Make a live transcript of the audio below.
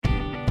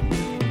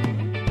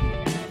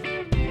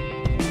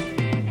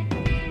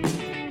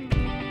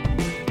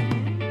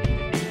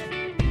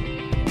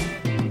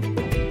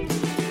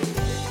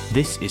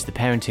This is the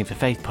Parenting for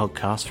Faith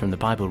podcast from the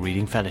Bible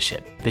Reading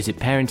Fellowship. Visit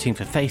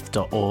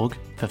parentingforfaith.org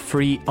for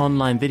free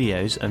online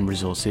videos and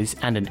resources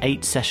and an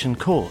 8-session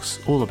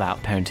course all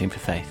about parenting for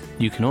faith.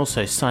 You can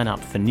also sign up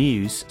for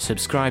news,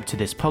 subscribe to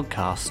this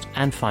podcast,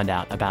 and find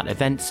out about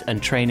events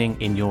and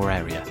training in your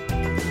area.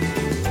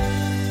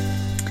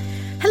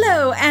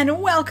 Hello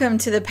and welcome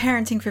to the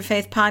Parenting for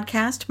Faith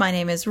podcast. My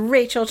name is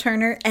Rachel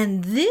Turner,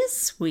 and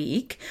this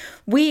week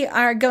we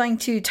are going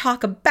to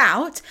talk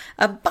about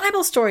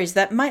Bible stories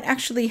that might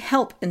actually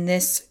help in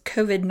this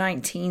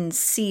COVID-19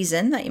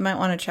 season that you might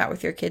want to chat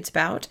with your kids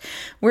about.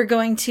 We're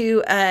going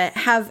to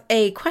have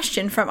a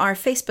question from our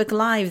Facebook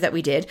Live that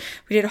we did.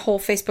 We did a whole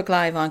Facebook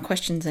Live on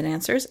questions and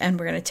answers, and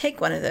we're going to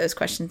take one of those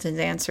questions and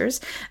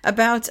answers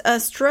about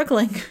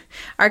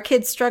our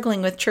kids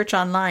struggling with church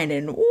online,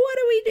 and what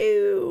do we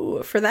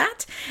do for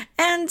that?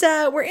 And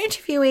we're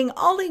interviewing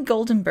Ollie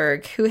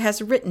Goldenberg, who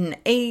has written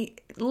a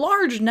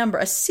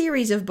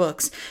series of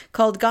books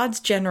called God's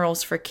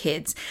Generals for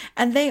Kids,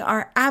 and they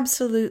are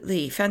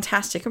absolutely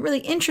fantastic and really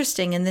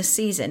interesting in this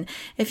season.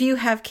 If you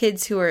have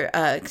kids who are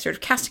sort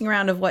of casting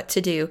around of what to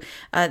do,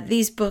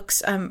 these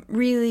books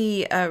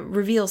really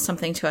reveal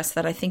something to us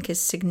that I think is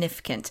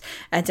significant,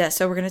 and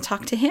so we're going to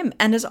talk to him.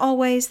 And as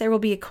always, there will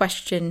be a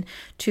question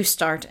to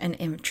start an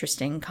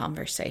interesting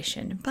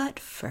conversation. But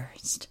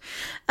first,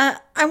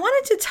 I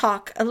wanted to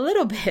talk a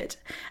little bit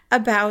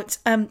about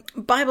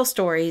Bible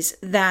stories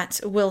that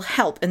will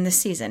help in this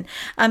season.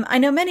 I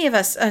know many of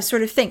us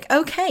sort of think,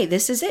 okay,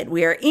 this is it.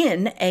 We are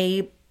in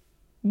a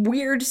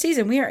weird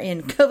season. We are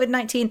in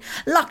COVID-19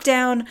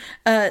 lockdown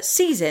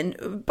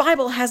season.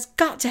 Bible has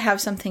got to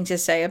have something to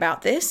say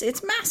about this.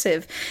 It's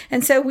massive.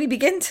 And so we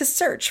begin to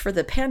search for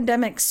the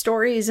pandemic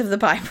stories of the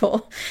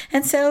Bible.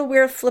 And so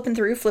we're flipping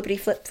through, flippity,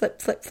 flip,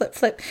 flip, flip, flip,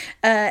 flip.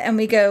 And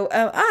we go,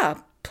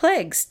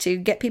 plagues to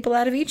get people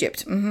out of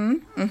Egypt.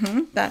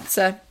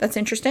 That's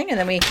interesting. And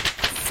then we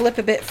flip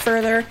a bit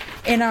further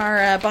in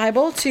our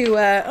Bible to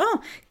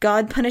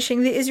God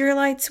punishing the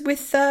Israelites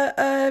with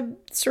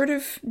sort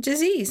of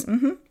disease.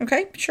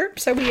 Okay, sure.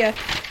 So we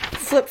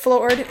flip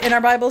forward in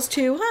our Bibles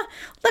to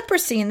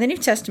leprosy in the New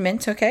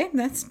Testament. Okay,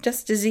 that's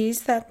just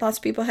disease that lots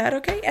of people had.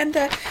 Okay, and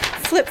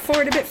flip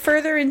forward a bit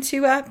further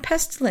into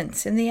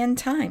pestilence in the end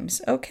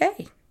times.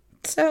 Okay,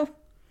 so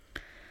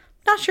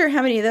not sure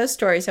how many of those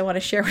stories I want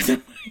to share with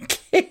my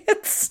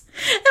kids.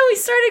 And we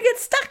sort of get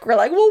stuck. We're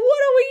like, well, what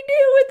do we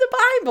do with the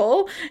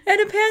Bible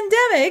and a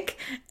pandemic?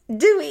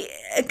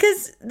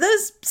 Because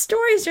those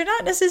stories are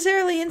not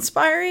necessarily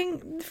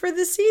inspiring for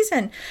the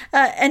season.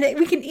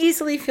 We can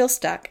easily feel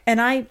stuck. And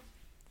I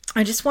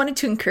just wanted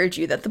to encourage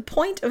you that the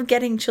point of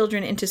getting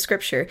children into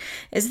Scripture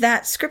is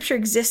that Scripture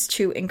exists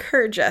to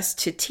encourage us,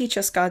 to teach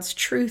us God's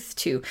truth,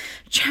 to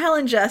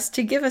challenge us,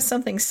 to give us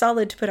something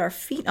solid to put our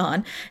feet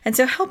on. And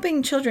so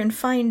helping children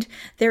find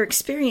their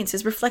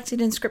experiences reflected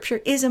in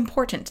Scripture is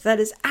important. That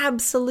is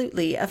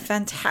absolutely a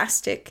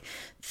fantastic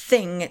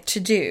thing to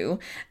do,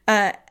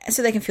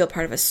 so they can feel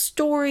part of a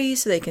story,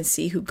 so they can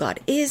see who God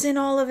is in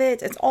all of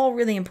it. It's all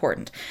really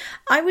important.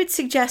 I would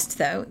suggest,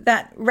 though,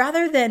 that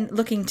rather than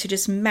looking to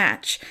just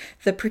match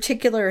the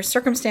particular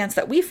circumstance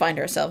that we find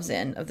ourselves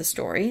in of the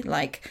story,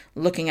 like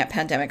looking at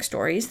pandemic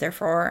stories,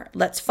 therefore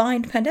let's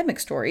find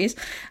pandemic stories,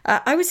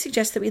 I would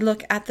suggest that we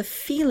look at the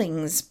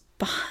feelings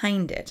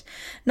behind it.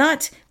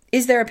 Not,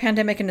 is there a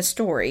pandemic in a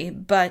story,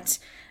 but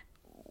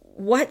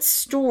what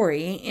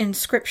story in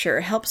Scripture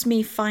helps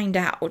me find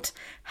out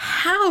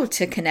how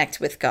to connect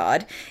with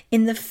God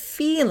in the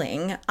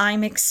feeling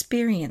I'm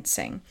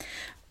experiencing?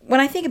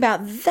 When I think about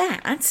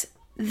that,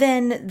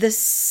 then the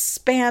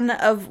span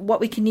of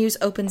what we can use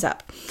opens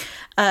up.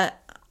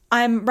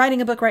 I'm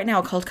writing a book right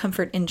now called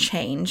Comfort in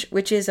Change,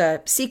 which is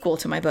a sequel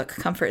to my book,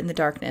 Comfort in the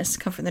Darkness.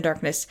 Comfort in the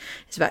Darkness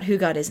is about who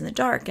God is in the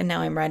dark, and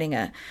now I'm writing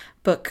a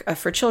book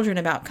for children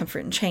about comfort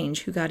and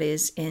change, who God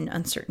is in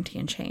uncertainty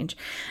and change.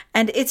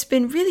 And it's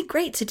been really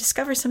great to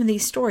discover some of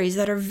these stories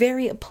that are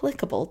very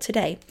applicable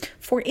today.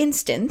 For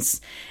instance,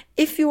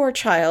 if your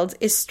child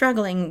is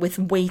struggling with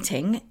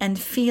waiting and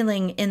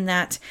feeling in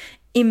that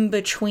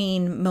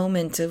in-between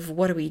moment of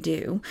what do we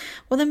do,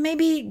 well, then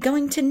maybe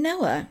going to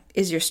Noah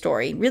is your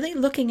story. Really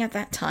looking at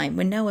that time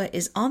when Noah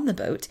is on the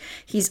boat,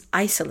 he's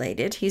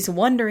isolated, he's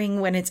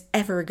wondering when it's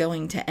ever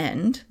going to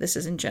end. This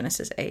is in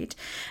Genesis 8.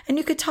 And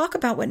you could talk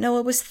about what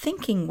Noah was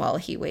thinking while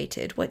he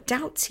waited, what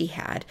doubts he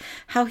had,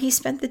 how he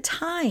spent the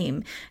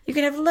time. You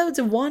could have loads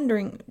of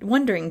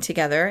wondering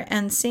together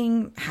and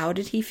seeing how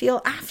did he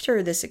feel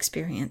after this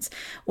experience?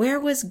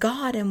 Where was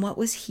God and what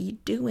was he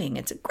doing?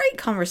 It's a great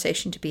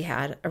conversation to be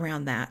had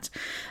around that.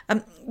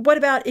 What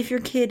about if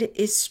your kid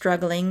is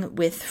struggling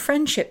with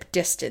friendship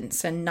distance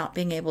and not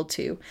being able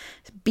to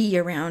be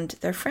around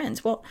their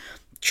friends? Well,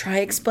 try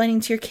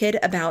explaining to your kid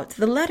about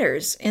the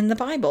letters in the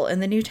Bible, in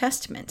the New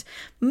Testament.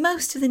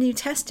 Most of the New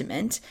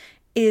Testament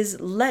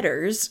is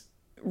letters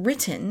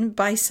written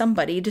by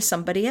somebody to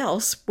somebody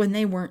else when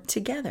they weren't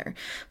together.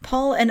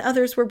 Paul and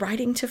others were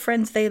writing to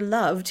friends they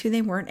loved who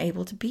they weren't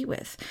able to be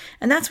with.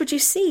 And that's what you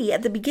see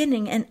at the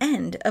beginning and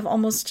end of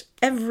almost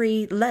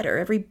every letter,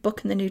 every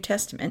book in the New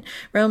Testament.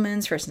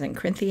 Romans, 1st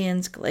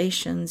Corinthians,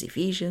 Galatians,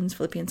 Ephesians,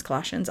 Philippians,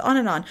 Colossians, on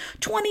and on.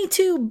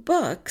 22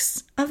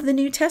 books of the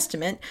New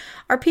Testament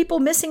are people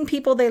missing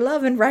people they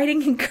love and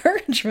writing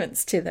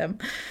encouragements to them.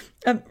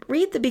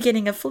 Read the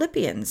beginning of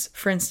Philippians,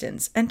 for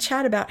instance, and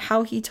chat about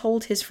how he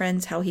told his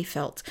friends how he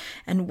felt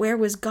and where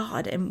was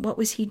God and what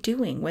was he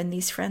doing when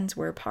these friends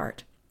were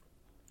apart.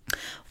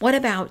 What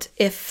about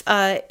if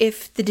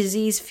the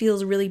disease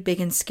feels really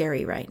big and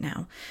scary right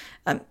now?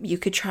 You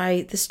could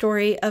try the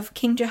story of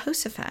King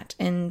Jehoshaphat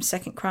in 2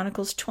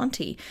 Chronicles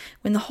 20,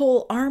 when the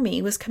whole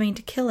army was coming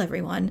to kill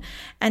everyone,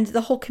 and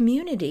the whole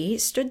community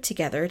stood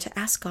together to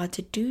ask God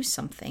to do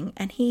something,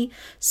 and he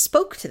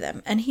spoke to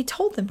them, and he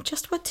told them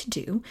just what to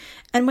do,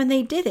 and when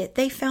they did it,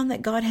 they found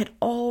that God had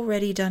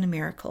already done a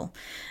miracle.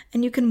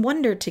 And you can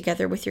wonder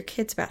together with your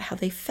kids about how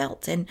they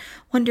felt, and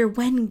wonder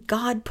when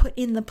God put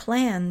in the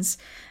plans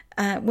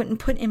wouldn't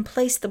put in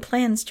place the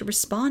plans to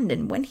respond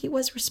and when he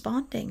was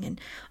responding.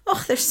 And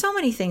there's so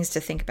many things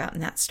to think about in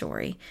that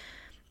story.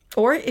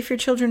 Or if your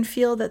children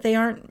feel that they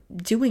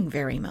aren't doing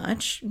very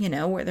much,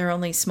 where they're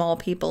only small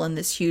people in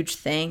this huge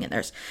thing and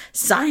there's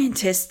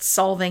scientists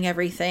solving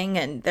everything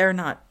and they're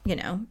not,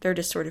 they're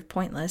just sort of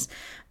pointless.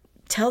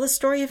 Tell the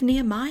story of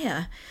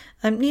Nehemiah.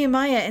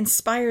 Nehemiah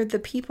inspired the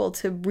people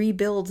to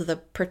rebuild the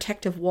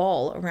protective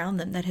wall around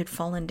them that had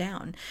fallen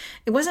down.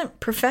 It wasn't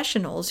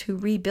professionals who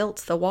rebuilt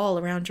the wall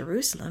around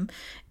Jerusalem.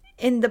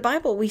 In the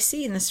Bible, we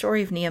see in the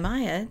story of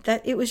Nehemiah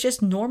that it was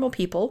just normal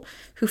people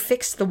who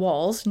fixed the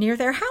walls near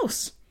their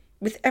house,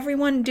 with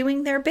everyone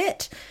doing their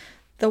bit.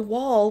 The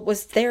wall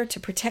was there to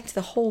protect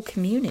the whole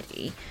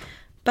community,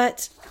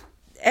 but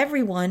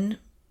everyone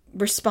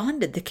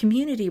responded. The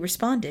community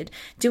responded,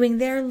 doing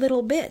their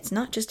little bits,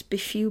 not just a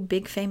few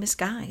big famous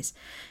guys.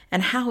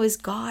 And how is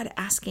God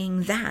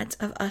asking that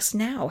of us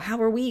now?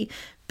 How are we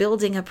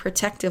building a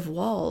protective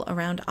wall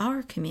around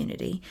our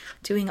community,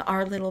 doing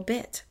our little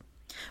bit?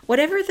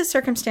 Whatever the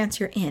circumstance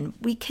you're in,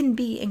 we can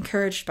be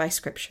encouraged by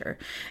Scripture.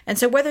 And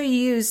so whether you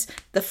use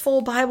the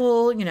full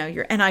Bible,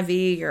 your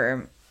NIV,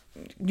 your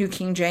New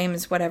King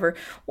James, whatever,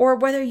 or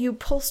whether you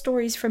pull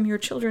stories from your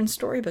children's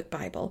storybook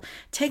Bible,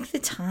 take the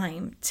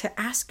time to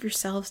ask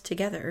yourselves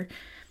together,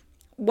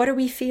 what are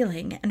we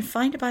feeling? And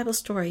find a Bible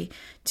story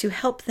to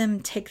help them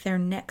take their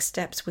next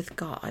steps with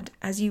God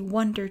as you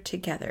wonder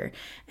together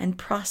and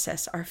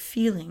process our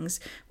feelings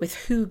with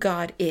who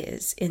God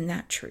is in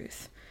that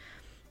truth.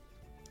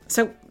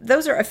 So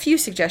those are a few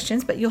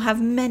suggestions, but you'll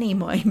have many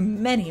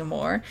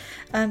more.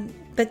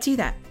 But do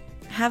that.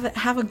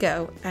 Have a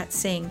go at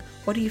saying,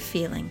 what are you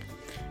feeling?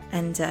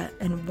 And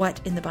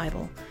what in the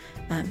Bible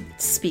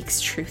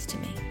speaks truth to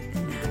me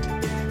in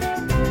that.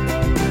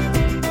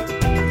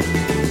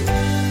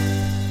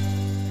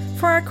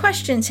 For our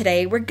question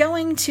today, we're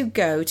going to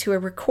go to a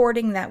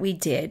recording that we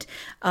did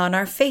on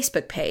our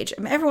Facebook page.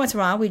 Every once in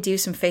a while, we do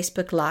some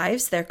Facebook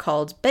Lives. They're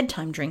called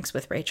Bedtime Drinks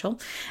with Rachel.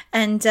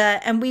 And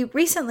we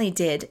recently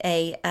did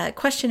a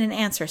question and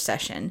answer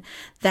session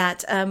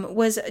that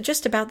was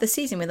just about the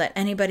season. We let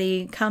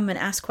anybody come and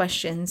ask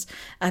questions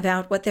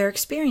about what they're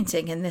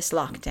experiencing in this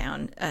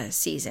lockdown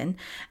season.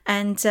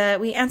 And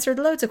we answered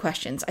loads of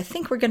questions. I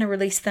think we're going to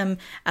release them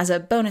as a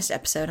bonus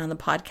episode on the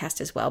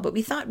podcast as well. But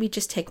we thought we'd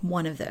just take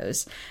one of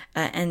those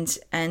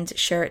and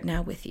share it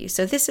now with you.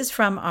 So this is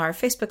from our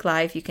Facebook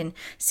Live. You can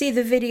see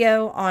the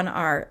video on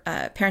our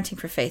Parenting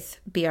for Faith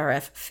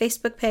BRF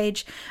Facebook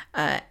page.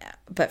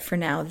 But for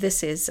now,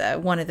 this is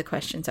one of the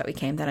questions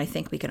that I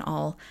think we can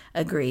all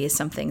agree is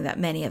something that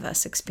many of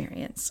us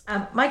experience.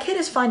 My kid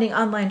is finding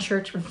online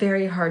church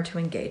very hard to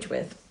engage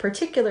with,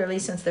 particularly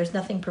since there's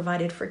nothing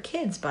provided for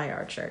kids by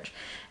our church.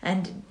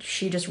 And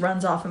she just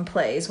runs off and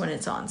plays when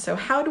it's on. So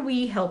how do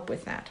we help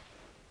with that?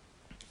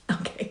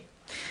 Okay.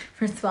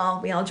 First of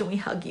all, we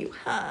hug you.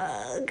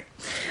 Hug.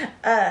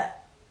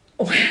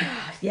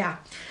 Yeah.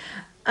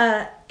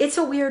 It's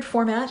a weird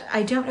format.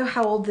 I don't know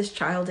how old this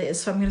child is,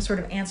 so I'm going to sort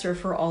of answer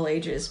for all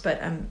ages. But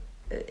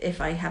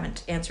if I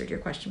haven't answered your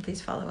question,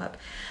 please follow up.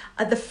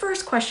 The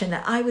first question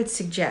that I would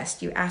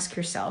suggest you ask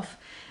yourself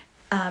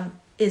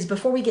is,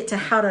 before we get to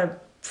how to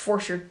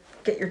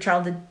get your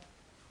child to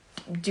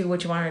do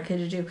what you want our kid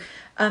to do,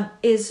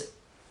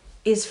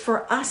 is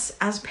for us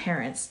as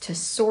parents to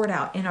sort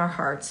out in our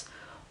hearts,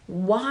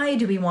 why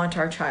do we want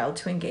our child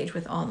to engage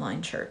with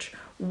online church?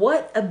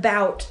 What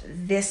about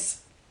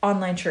this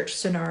online church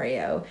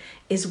scenario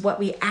is what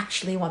we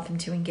actually want them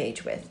to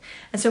engage with?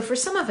 And so for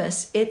some of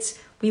us,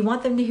 we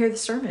want them to hear the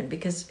sermon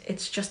because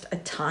it's just a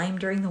time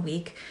during the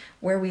week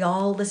where we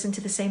all listen to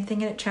the same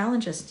thing and it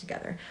challenges us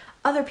together.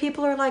 Other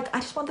people are like,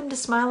 I just want them to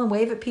smile and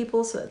wave at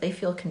people so that they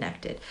feel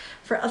connected.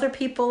 For other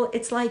people,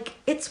 it's like,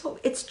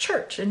 it's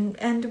church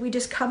and we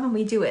just come and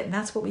we do it. And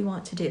that's what we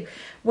want to do.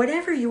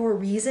 Whatever your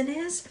reason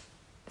is,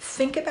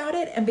 think about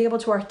it and be able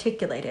to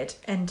articulate it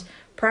and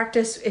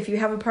practice. If you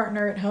have a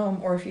partner at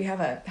home or if you have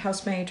a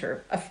housemate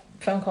or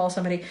phone call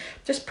somebody,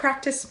 just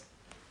practice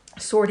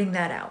sorting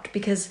that out.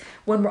 Because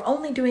when we're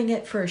only doing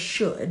it for a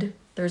should,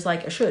 there's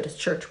like a should, it's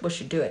church, we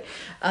should do it.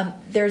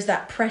 There's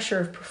that pressure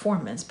of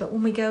performance. But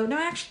when we go, no,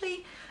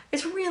 actually,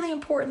 it's really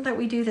important that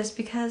we do this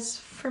because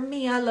for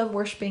me, I love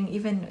worshiping,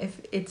 even if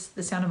it's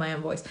the sound of my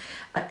own voice.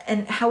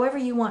 And however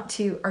you want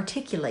to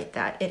articulate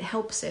that, it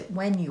helps it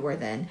when you are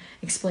then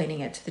explaining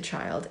it to the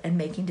child and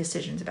making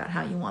decisions about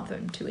how you want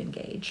them to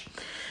engage.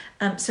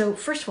 So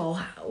first of all,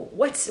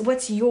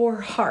 what's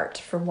your heart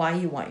for why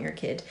you want your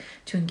kid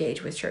to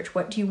engage with church?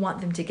 What do you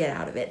want them to get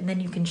out of it? And then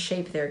you can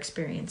shape their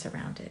experience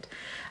around it.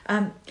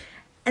 And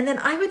then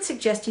I would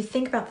suggest you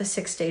think about the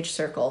 6-stage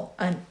circle.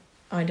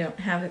 I don't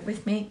have it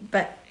with me,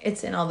 but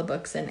it's in all the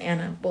books, and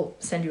Anna will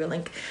send you a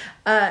link.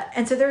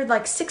 And so there are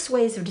like 6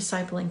 ways of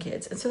discipling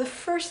kids. And so the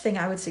first thing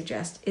I would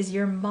suggest is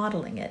you're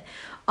modeling it.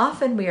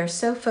 Often we are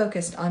so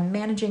focused on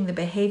managing the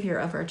behavior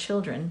of our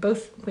children,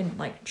 both when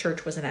like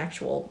church was an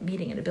actual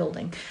meeting in a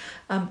building,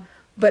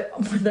 but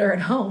when they're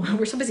at home,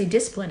 we're so busy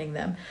disciplining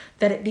them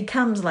that it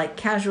becomes like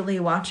casually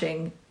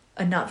watching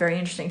a not very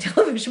interesting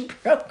television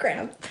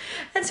program.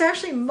 And so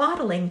actually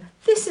modeling,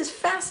 this is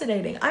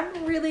fascinating.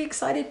 I'm really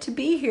excited to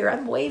be here.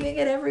 I'm waving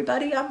at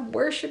everybody. I'm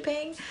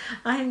worshiping.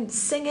 I'm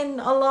singing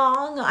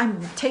along.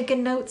 I'm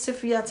taking notes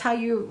if that's how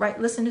you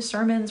listen to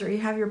sermons, or you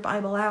have your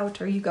Bible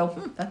out, or you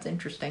go, that's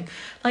interesting.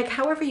 Like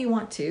however you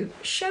want to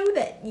show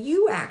that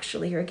you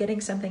actually are getting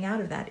something out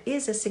of that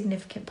is a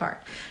significant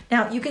part.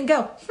 Now you can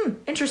go,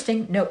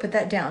 interesting. No, put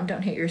that down.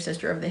 Don't hit your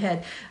sister over the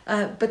head.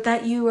 But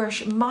that you are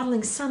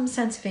modeling some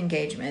sense of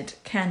engagement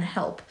can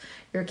help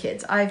your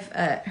kids. I've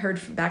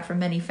heard back from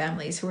many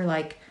families who are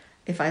like,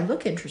 if I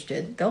look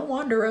interested, they'll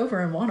wander over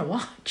and want to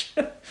watch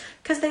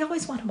because they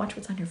always want to watch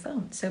what's on your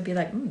phone. So be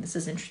like, this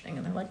is interesting.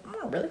 And they're like,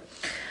 oh,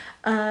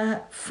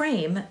 really?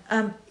 Frame.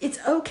 It's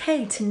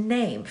okay to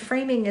name.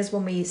 Framing is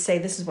when we say,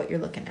 this is what you're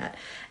looking at.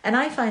 And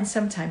I find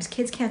sometimes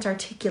kids can't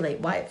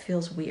articulate why it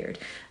feels weird.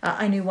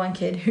 I knew one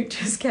kid who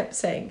just kept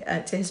saying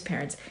to his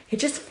parents, it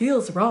just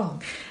feels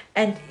wrong.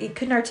 And it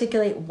couldn't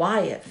articulate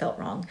why it felt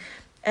wrong.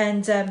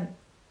 And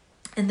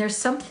there's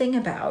something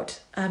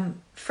about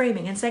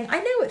framing and saying, I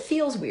know it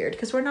feels weird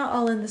because we're not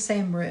all in the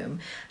same room.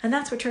 And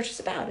that's what church is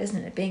about,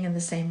 isn't it? Being in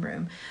the same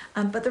room.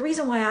 But the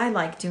reason why I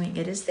like doing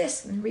it is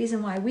this. And the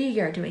reason why we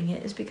are doing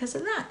it is because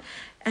of that.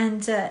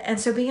 And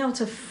so being able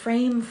to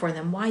frame for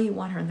them why you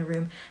want her in the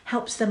room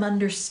helps them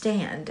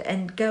understand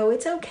and go,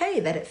 it's okay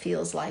that it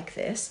feels like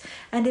this.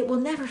 And it will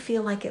never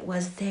feel like it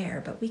was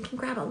there. But we can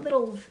grab a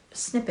little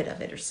snippet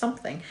of it or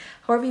something.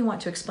 However you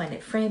want to explain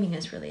it, framing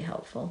is really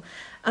helpful.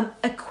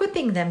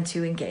 Equipping them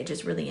to engage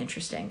is really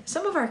interesting.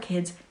 Some of our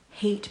kids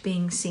hate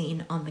being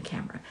seen on the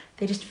camera.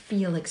 They just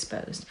feel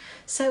exposed.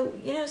 So,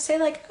 say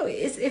like,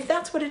 if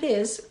that's what it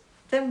is,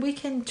 then we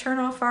can turn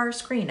off our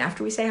screen.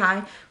 After we say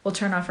hi, we'll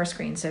turn off our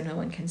screen so no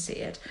one can see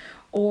it.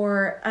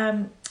 Or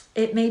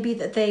it may be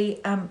that they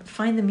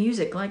find the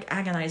music like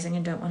agonizing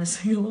and don't want to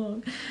sing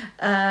along.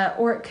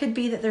 Or it could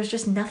be that there's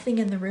just nothing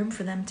in the room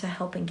for them to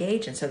help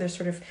engage. And so they're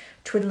sort of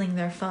twiddling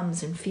their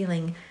thumbs and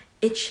feeling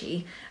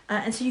itchy.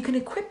 And so you can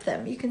equip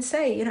them. You can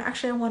say,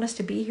 actually I want us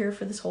to be here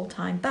for this whole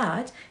time,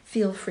 but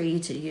feel free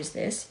to use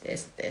this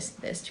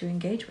to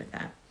engage with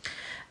that.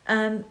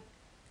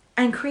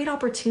 And create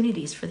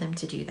opportunities for them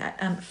to do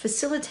that.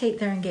 Facilitate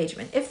their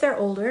engagement. If they're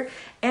older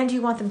and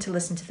you want them to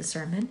listen to the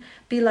sermon,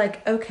 be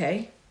like,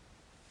 okay,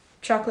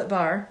 chocolate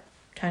bar,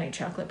 tiny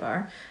chocolate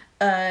bar.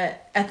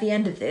 At the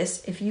end of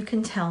this, if you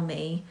can tell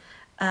me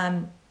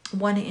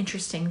one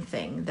interesting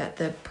thing that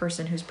the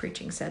person who's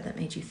preaching said that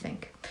made you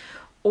think.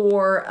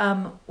 Or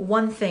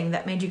one thing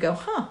that made you go,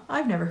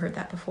 I've never heard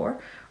that before.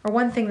 Or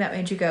one thing that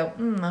made you go,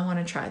 I want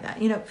to try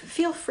that.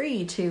 Feel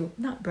free to,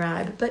 not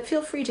bribe, but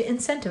feel free to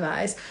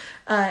incentivize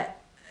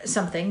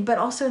something, but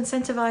also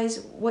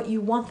incentivize what you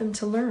want them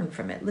to learn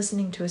from it,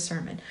 listening to a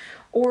sermon.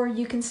 Or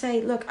you can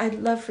say, look, I'd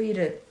love for you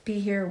to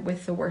be here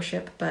with the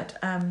worship, but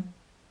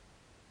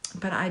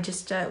I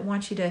just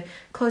want you to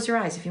close your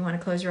eyes. If you want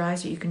to close your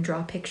eyes, or you can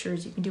draw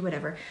pictures, you can do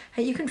whatever.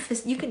 Hey, you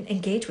can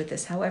engage with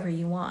this however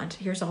you want.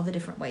 Here's all the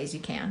different ways you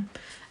can.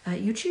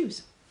 You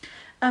choose.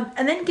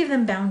 And then give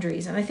them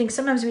boundaries. And I think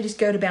sometimes we just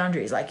go to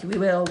boundaries, like we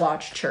will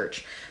watch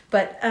church.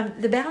 But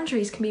the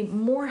boundaries can be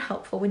more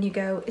helpful when you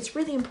go, it's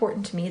really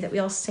important to me that we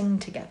all sing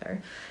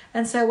together.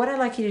 And so what I'd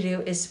like you to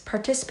do is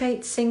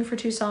participate, sing for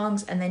 2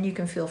 songs, and then you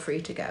can feel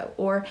free to go.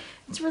 Or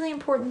it's really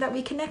important that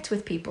we connect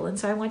with people. And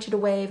so I want you to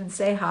wave and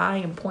say hi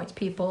and point to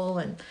people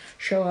and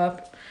show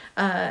up.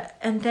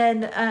 And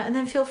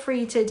then feel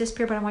free to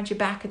disappear, but I want you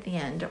back at the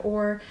end.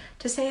 Or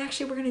to say,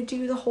 actually, we're going to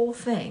do the whole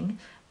thing.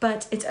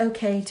 But it's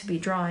okay to be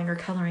drawing or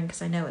coloring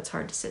because I know it's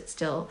hard to sit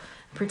still,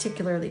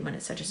 particularly when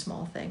it's such a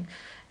small thing.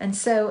 And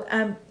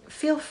so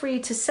feel free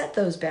to set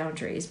those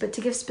boundaries, but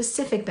to give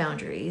specific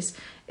boundaries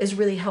is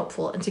really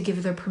helpful, and to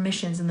give their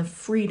permissions and the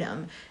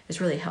freedom is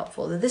really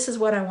helpful. That this is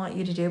what I want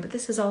you to do, but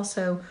this is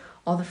also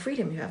all the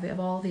freedom you have. We have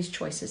all these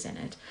choices in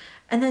it.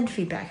 And then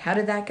feedback. How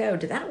did that go?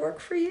 Did that work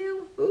for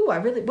you? Ooh,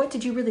 what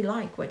did you really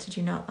like? What did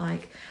you not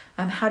like?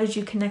 How did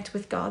you connect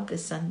with God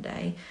this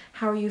Sunday?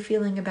 How are you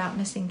feeling about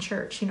missing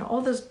church?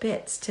 All those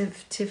bits to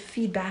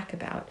feed back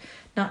about,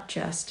 not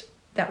just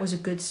that was a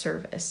good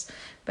service,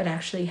 but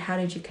actually, how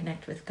did you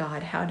connect with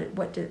God?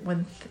 What did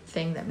one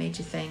thing that made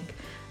you think,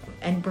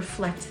 and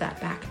reflect that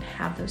back and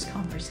have those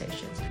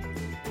conversations.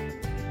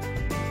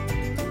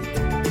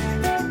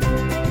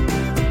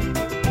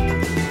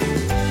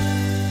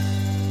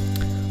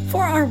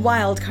 For our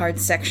wildcard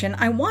section,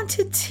 I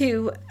wanted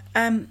to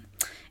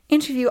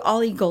interview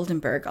Ollie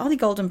Goldenberg. Ollie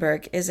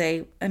Goldenberg is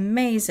an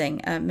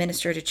amazing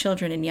minister to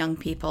children and young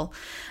people.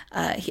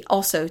 He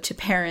also to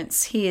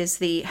parents. He is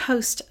the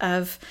host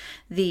of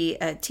the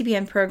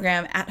TBN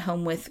program At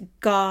Home with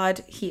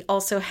God. He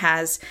also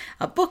has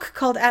a book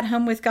called At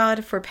Home with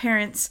God for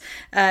parents,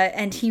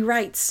 and he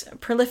writes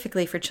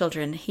prolifically for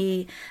children.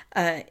 He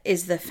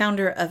is the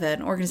founder of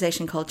an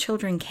organization called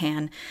Children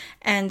Can,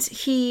 and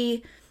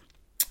he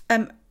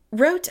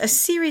wrote a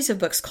series of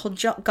books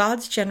called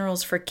God's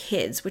Generals for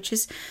Kids, which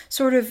is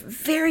sort of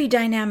very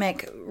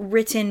dynamic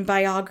written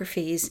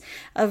biographies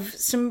of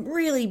some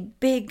really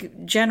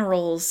big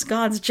generals,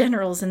 God's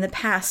generals in the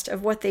past,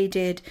 of what they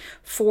did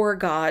for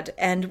God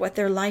and what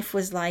their life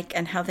was like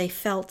and how they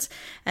felt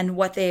and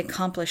what they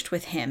accomplished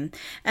with Him.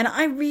 And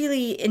I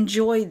really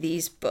enjoy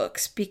these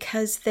books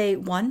because they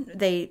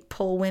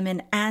pull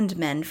women and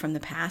men from the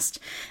past.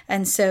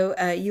 And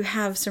so you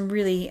have some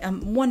really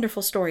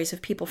wonderful stories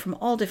of people from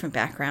all different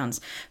backgrounds,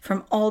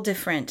 from all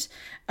different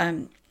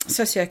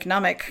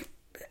socioeconomic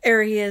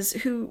areas,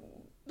 who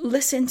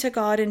listened to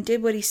God and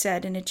did what He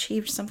said and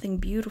achieved something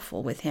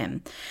beautiful with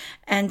Him.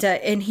 And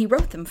he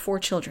wrote them for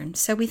children.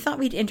 So we thought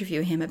we'd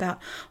interview him about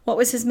what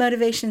was his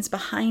motivations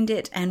behind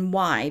it and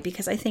why,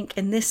 because I think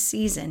in this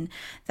season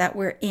that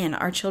we're in,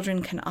 our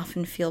children can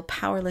often feel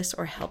powerless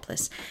or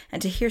helpless.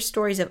 And to hear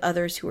stories of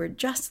others who are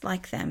just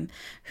like them,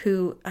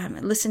 who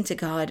listened to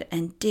God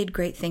and did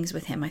great things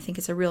with Him, I think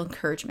it's a real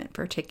encouragement,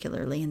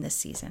 particularly in this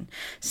season.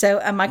 So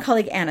my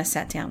colleague Anna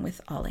sat down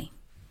with Ollie.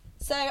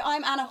 So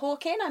I'm Anna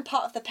Hawkin, I'm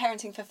part of the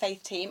Parenting for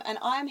Faith team, and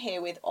I'm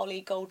here with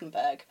Ollie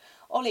Goldenberg.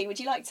 Ollie, would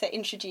you like to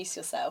introduce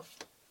yourself?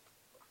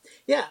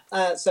 Yeah,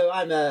 so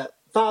I'm a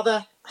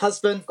father,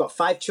 husband, got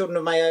 5 children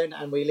of my own,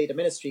 and we lead a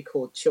ministry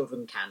called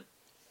Children Can.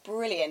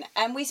 Brilliant.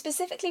 And we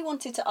specifically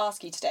wanted to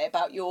ask you today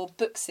about your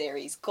book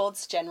series,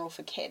 God's General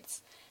for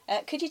Kids.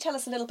 Could you tell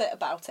us a little bit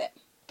about it?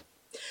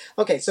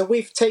 Okay, so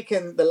we've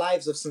taken the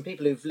lives of some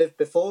people who've lived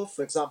before,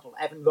 for example,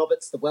 Evan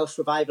Roberts, the Welsh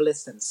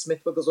revivalist, and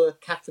Smith Wigglesworth,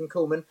 Catherine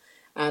Kuhlman.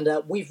 And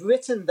we've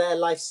written their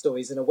life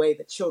stories in a way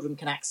that children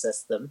can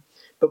access them.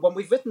 But when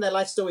we've written their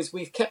life stories,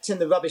 we've kept in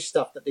the rubbish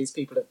stuff that these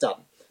people have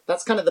done.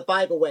 That's kind of the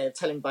Bible way of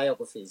telling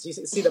biographies. You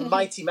see the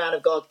mighty man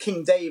of God,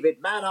 King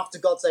David, man after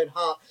God's own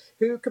heart,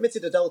 who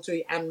committed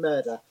adultery and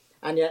murder.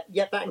 And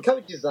yet that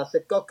encourages us.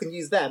 If God can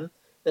use them,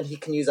 then He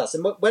can use us.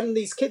 And when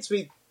these kids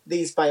read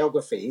these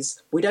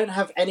biographies, we don't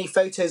have any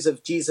photos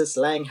of Jesus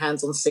laying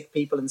hands on sick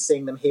people and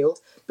seeing them healed,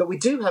 but we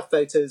do have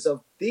photos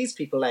of these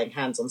people laying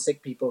hands on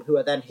sick people who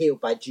are then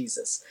healed by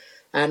Jesus.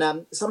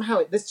 And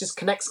somehow this just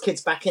connects kids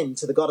back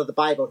into the God of the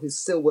Bible who's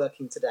still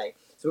working today.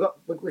 So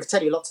we can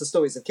tell you lots of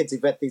stories of kids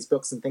who've read these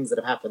books and things that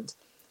have happened.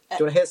 Do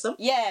you want to hear some?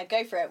 Yeah,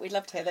 go for it. We'd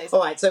love to hear those.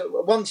 All right,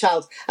 so one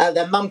child,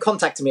 their mum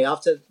contacted me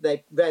after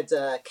they read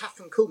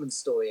Catherine Kuhlman's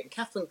story. And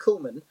Catherine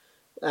Kuhlman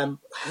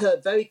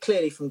heard very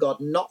clearly from God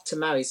not to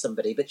marry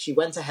somebody, but she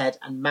went ahead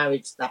and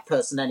married that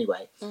person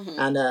anyway. Mm-hmm.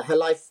 And her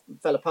life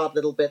fell apart a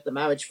little bit, the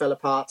marriage fell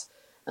apart,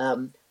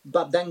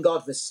 but then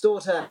God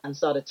restored her and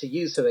started to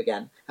use her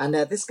again. And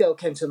this girl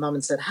came to her mum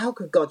and said, how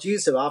could God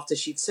use her after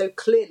she'd so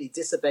clearly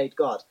disobeyed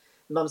God?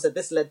 And Mum said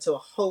this led to a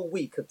whole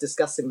week of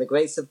discussing the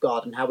grace of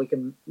God and how we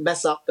can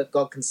mess up, but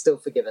God can still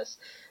forgive us.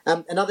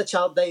 Another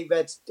child, they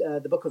read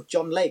the book of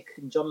John Lake,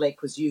 and John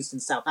Lake was used in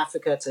South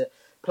Africa to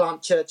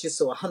plant churches,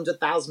 saw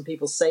 100,000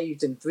 people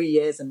saved in 3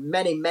 years and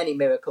many, many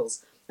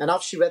miracles. And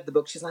after she read the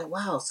book, she's like,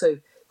 wow, so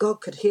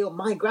God could heal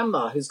my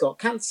grandma who's got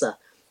cancer.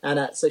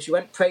 And so she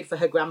went, prayed for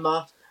her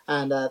grandma,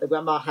 and the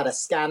grandma had a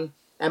scan,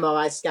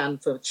 MRI scan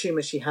for a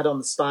tumour she had on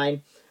the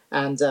spine,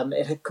 and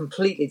it had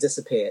completely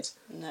disappeared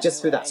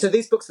through that. So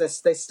these books,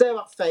 they stir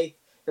up faith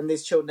in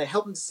these children. They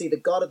help them to see the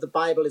God of the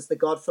Bible is the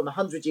God from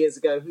 100 years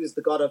ago, who's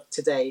the God of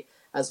today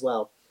as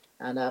well.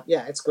 And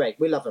it's great.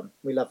 We love them.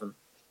 We love them.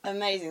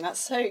 Amazing. That's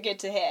so good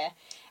to hear.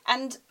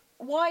 And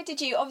why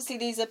did you, obviously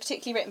these are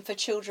particularly written for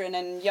children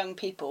and young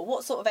people.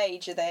 What sort of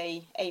age are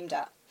they aimed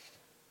at?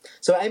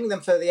 So we're aiming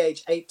them for the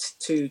age 8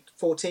 to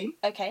 14.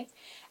 Okay.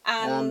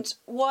 And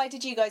why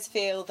did you guys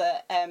feel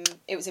that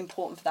it was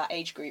important for that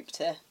age group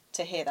to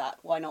hear that?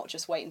 Why not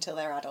just wait until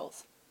they're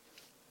adults?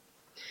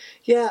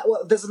 Yeah,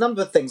 well, there's a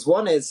number of things.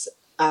 One is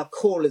our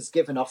call is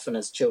given often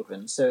as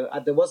children. So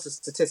there was a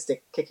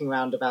statistic kicking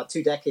around about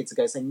 2 decades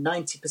ago saying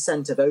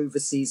 90% of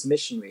overseas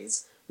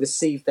missionaries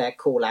received their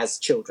call as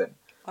children.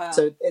 Wow.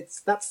 So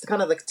that's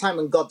kind of the time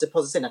when God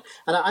deposits in. And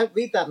I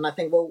read that and I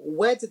think, well,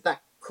 where did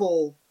that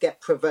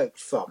get provoked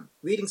from.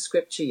 Reading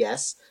scripture,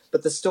 yes,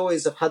 but the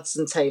stories of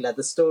Hudson Taylor,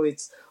 the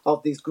stories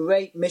of these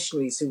great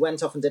missionaries who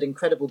went off and did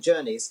incredible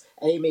journeys,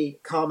 Amy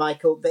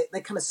Carmichael,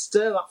 they kind of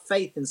stir up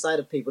faith inside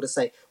of people to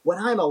say, when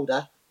I'm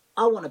older,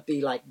 I want to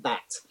be like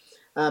that.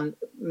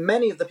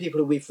 Many of the people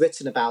who we've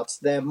written about,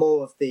 they're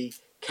more of the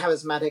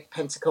charismatic,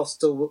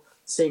 Pentecostal,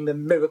 seeing the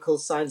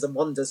miracles, signs and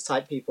wonders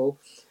type people.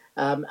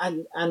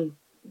 And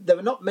there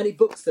are not many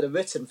books that are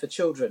written for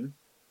children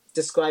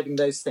describing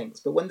those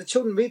things. But when the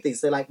children read these,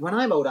 they're like, when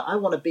I'm older, I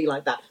want to be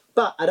like that.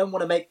 But I don't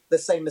want to make the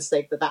same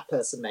mistake that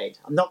person made.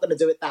 I'm not going to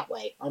do it that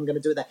way. I'm going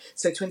to do it that.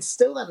 So to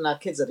instill that in our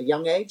kids at a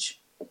young age,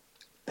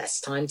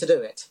 best time to do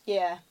it.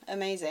 Yeah,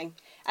 amazing.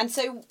 And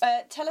so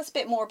tell us a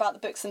bit more about the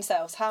books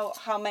themselves.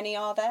 How many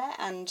are there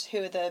and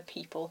who are the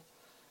people?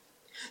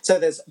 So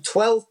there's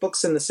 12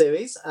 books in the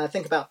series. I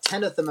think about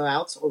 10 of them are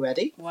out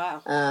already.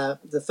 Wow.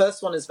 The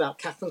first one is about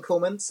Catherine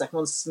Kuhlman. The second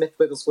one's Smith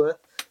Wigglesworth.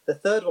 The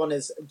third one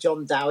is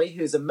John Dowie,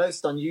 who's a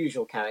most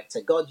unusual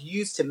character. God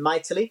used him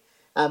mightily.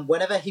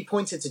 Whenever he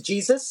pointed to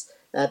Jesus,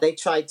 they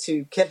tried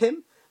to kill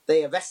him.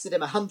 They arrested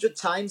him 100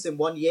 times in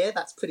 1 year.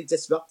 That's pretty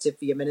disruptive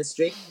for your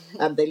ministry.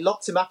 They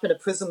locked him up in a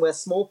prison where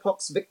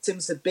smallpox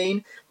victims had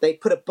been. They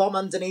put a bomb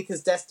underneath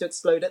his desk to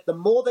explode it. The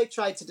more they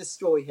tried to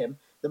destroy him,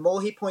 the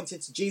more he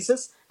pointed to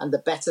Jesus, and the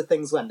better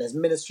things went. His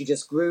ministry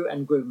just grew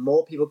and grew.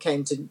 More people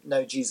came to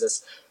know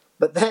Jesus.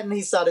 But then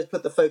he started to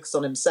put the focus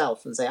on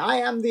himself and say, I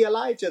am the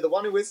Elijah, the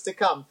one who is to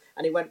come.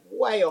 And he went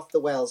way off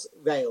the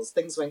rails.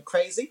 Things went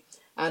crazy.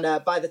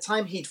 And by the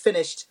time he'd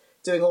finished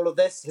doing all of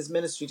this, his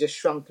ministry just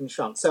shrunk and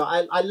shrunk. So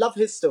I love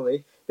his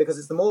story, because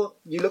it's the more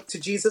you look to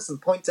Jesus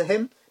and point to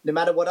him, no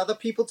matter what other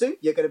people do,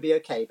 you're going to be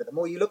okay. But the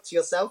more you look to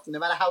yourself, no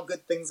matter how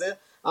good things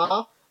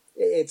are,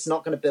 it's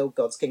not going to build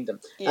God's kingdom.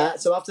 Yeah.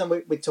 So after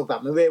that, we talk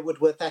about Maria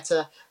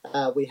Woodworth-Etter.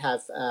 We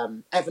have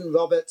Evan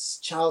Roberts,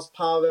 Charles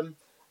Parham.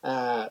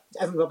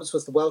 Evan Roberts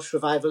was the Welsh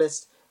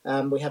revivalist.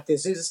 We have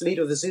the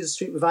leader of the Azusa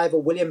Street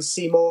Revival, William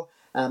Seymour.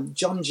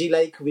 John G.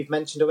 Lake, who we've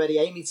mentioned already.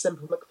 Amy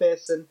Semple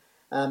McPherson.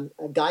 A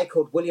guy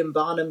called William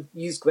Barnum,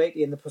 used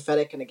greatly in the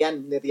prophetic. And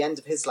again, near the end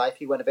of his life,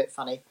 he went a bit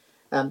funny.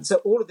 So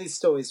all of these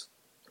stories,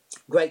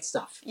 great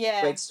stuff.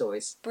 Yeah. Great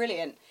stories.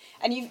 Brilliant.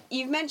 And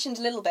you've mentioned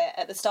a little bit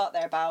at the start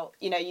there about,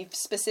 you've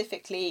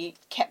specifically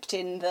kept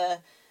in the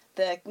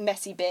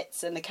messy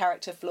bits and the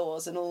character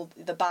flaws and all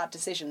the bad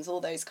decisions, all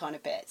those kind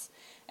of bits.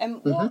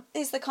 And what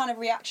is the kind of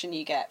reaction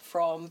you get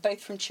from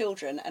both from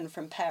children and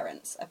from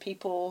parents? Are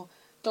people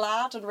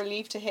glad and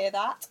relieved to hear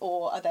that,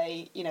 or are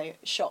they,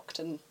 shocked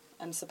and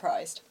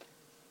surprised?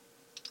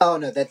 Oh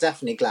no, they're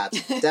definitely glad.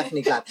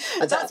 Definitely glad.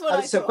 That's what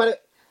I so thought.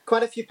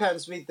 quite a few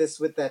parents read this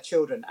with their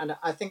children, and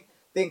I think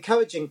the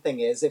encouraging thing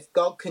is, if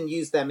God can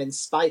use them in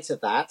spite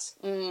of that,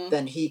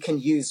 then he can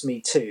use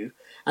me too.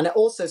 And it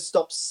also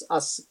stops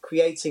us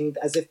creating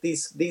as if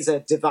these are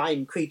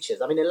divine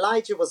creatures. I mean,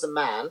 Elijah was a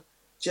man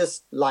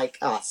just like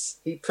us.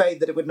 He prayed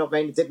that it did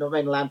not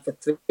rain land for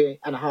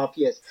 3.5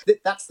 years.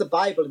 That's the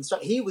Bible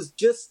instruction. He was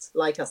just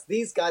like us.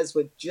 These guys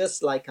were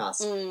just like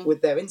us,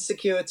 with their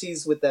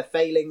insecurities, with their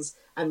failings,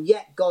 and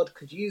yet God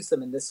could use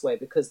them in this way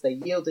because they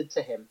yielded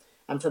to him.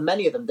 And for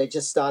many of them, they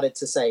just started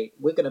to say,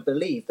 we're going to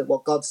believe that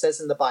what God says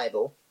in the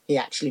Bible, he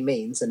actually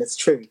means, and it's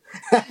true.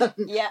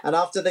 Yeah. And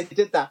after they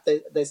did that,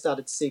 they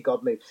started to see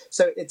God move.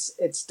 So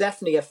it's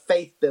definitely a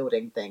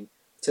faith-building thing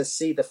to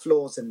see the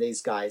flaws in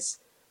these guys.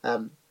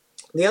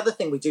 The other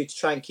thing we do to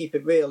try and keep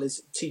it real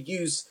is to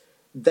use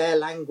their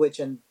language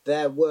and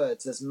their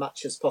words as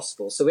much as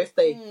possible. So if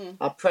they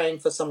are praying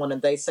for someone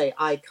and they say,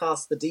 I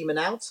cast the demon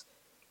out,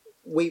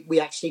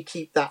 we actually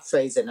keep that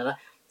phrase in. And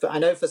I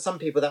know for some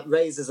people that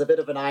raises a bit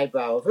of an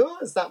eyebrow of, oh,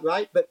 is that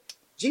right? But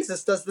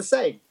Jesus does the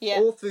same. Yeah.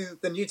 All through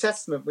the New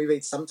Testament we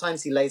read,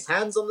 sometimes he lays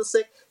hands on the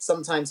sick,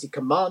 sometimes he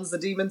commands the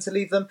demon to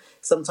leave them,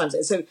 sometimes...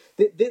 So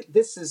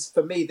this is,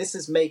 for me, this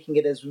is making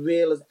it as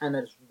real and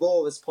as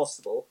raw as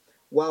possible,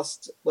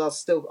 whilst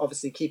still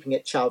obviously keeping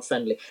it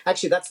child-friendly.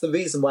 Actually, that's the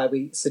reason why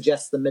we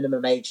suggest the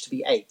minimum age to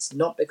be 8,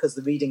 not because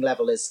the reading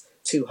level is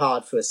too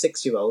hard for a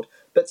 6-year-old,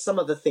 but some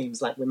of the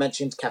themes, like we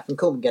mentioned, Catherine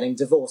Kuhlman getting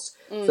divorced,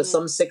 for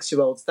some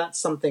 6-year-olds, that's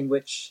something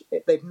which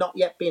they've not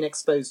yet been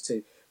exposed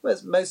to.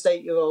 Whereas most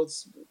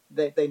 8-year-olds,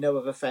 they know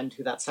of a friend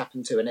who that's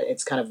happened to, and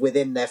it's kind of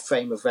within their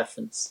frame of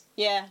reference.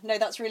 Yeah, no,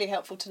 that's really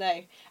helpful to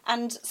know.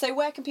 And so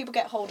where can people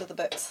get hold of the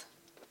books?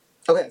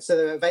 Okay, so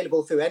they're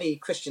available through any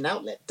Christian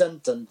outlet.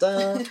 Dun, dun,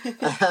 dun.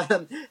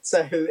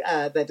 So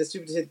they're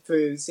distributed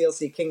through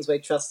CLC Kingsway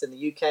Trust in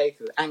the UK,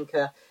 through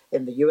Anchor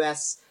in the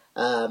US.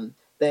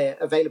 They're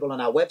available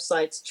on our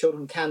website,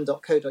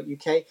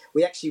 childrencan.co.uk.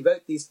 We actually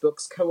wrote these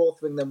books,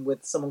 co-authoring them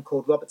with someone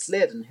called Robert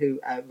Slearden, who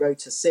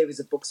wrote a series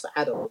of books for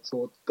adults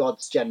called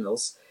God's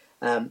Generals.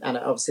 And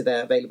obviously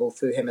they're available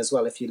through him as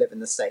well if you live in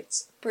the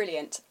States.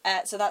 Brilliant.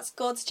 So that's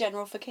God's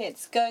General for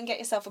Kids. Go and get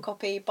yourself a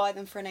copy. Buy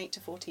them for an 8 to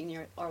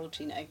 14-year-old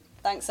you know.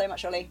 Thanks so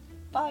much, Ollie.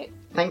 Bye.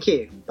 Thank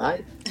you.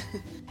 Bye.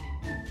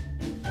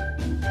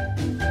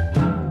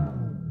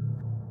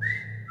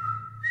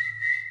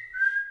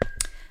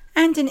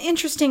 And an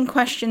interesting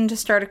question to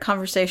start a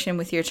conversation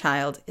with your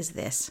child is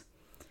this.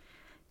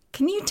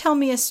 Can you tell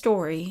me a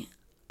story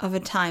of a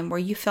time where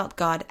you felt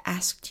God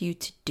asked you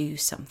to do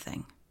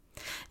something?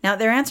 Now,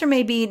 their answer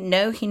may be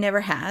no, he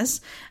never has.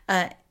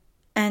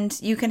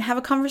 And you can have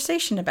a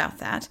conversation about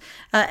that.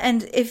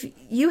 And if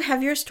you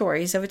have your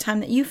stories of a time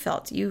that you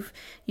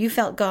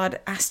felt God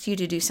asked you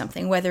to do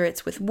something, whether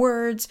it's with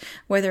words,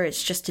 whether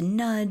it's just a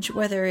nudge,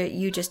 whether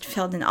you just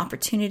felt an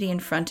opportunity in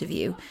front of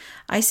you,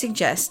 I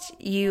suggest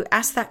you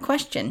ask that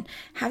question.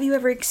 Have you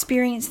ever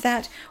experienced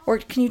that? Or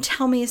can you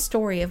tell me a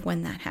story of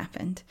when that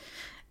happened?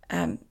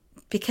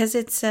 Because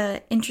it's an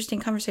interesting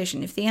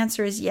conversation. If the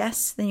answer is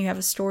yes, then you have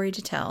a story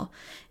to tell.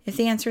 If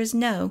the answer is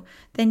no,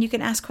 then you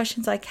can ask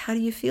questions like, how do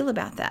you feel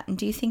about that? And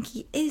do you think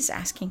he is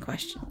asking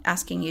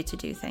you to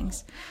do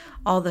things?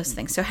 All those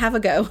things. So have a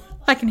go.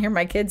 I can hear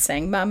my kids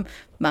saying, Mom,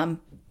 Mom,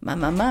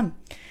 Mom, Mom, Mom.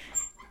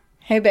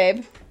 Hey,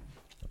 babe.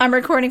 I'm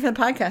recording for the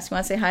podcast. You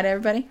want to say hi to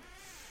everybody?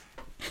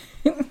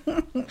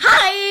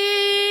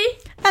 Hi!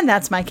 And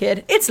that's my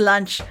kid. It's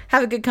lunch.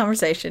 Have a good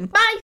conversation.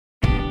 Bye!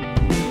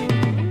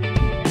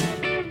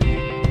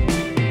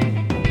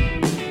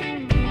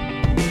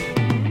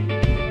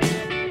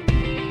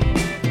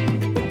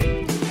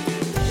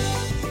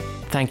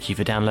 Thank you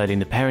for downloading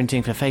the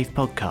Parenting for Faith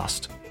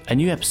podcast. A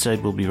new episode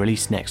will be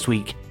released next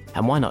week,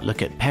 and why not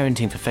look at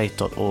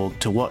parentingforfaith.org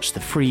to watch the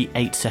free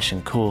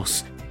 8-session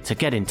course, to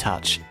get in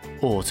touch,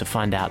 or to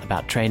find out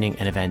about training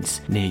and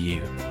events near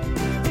you.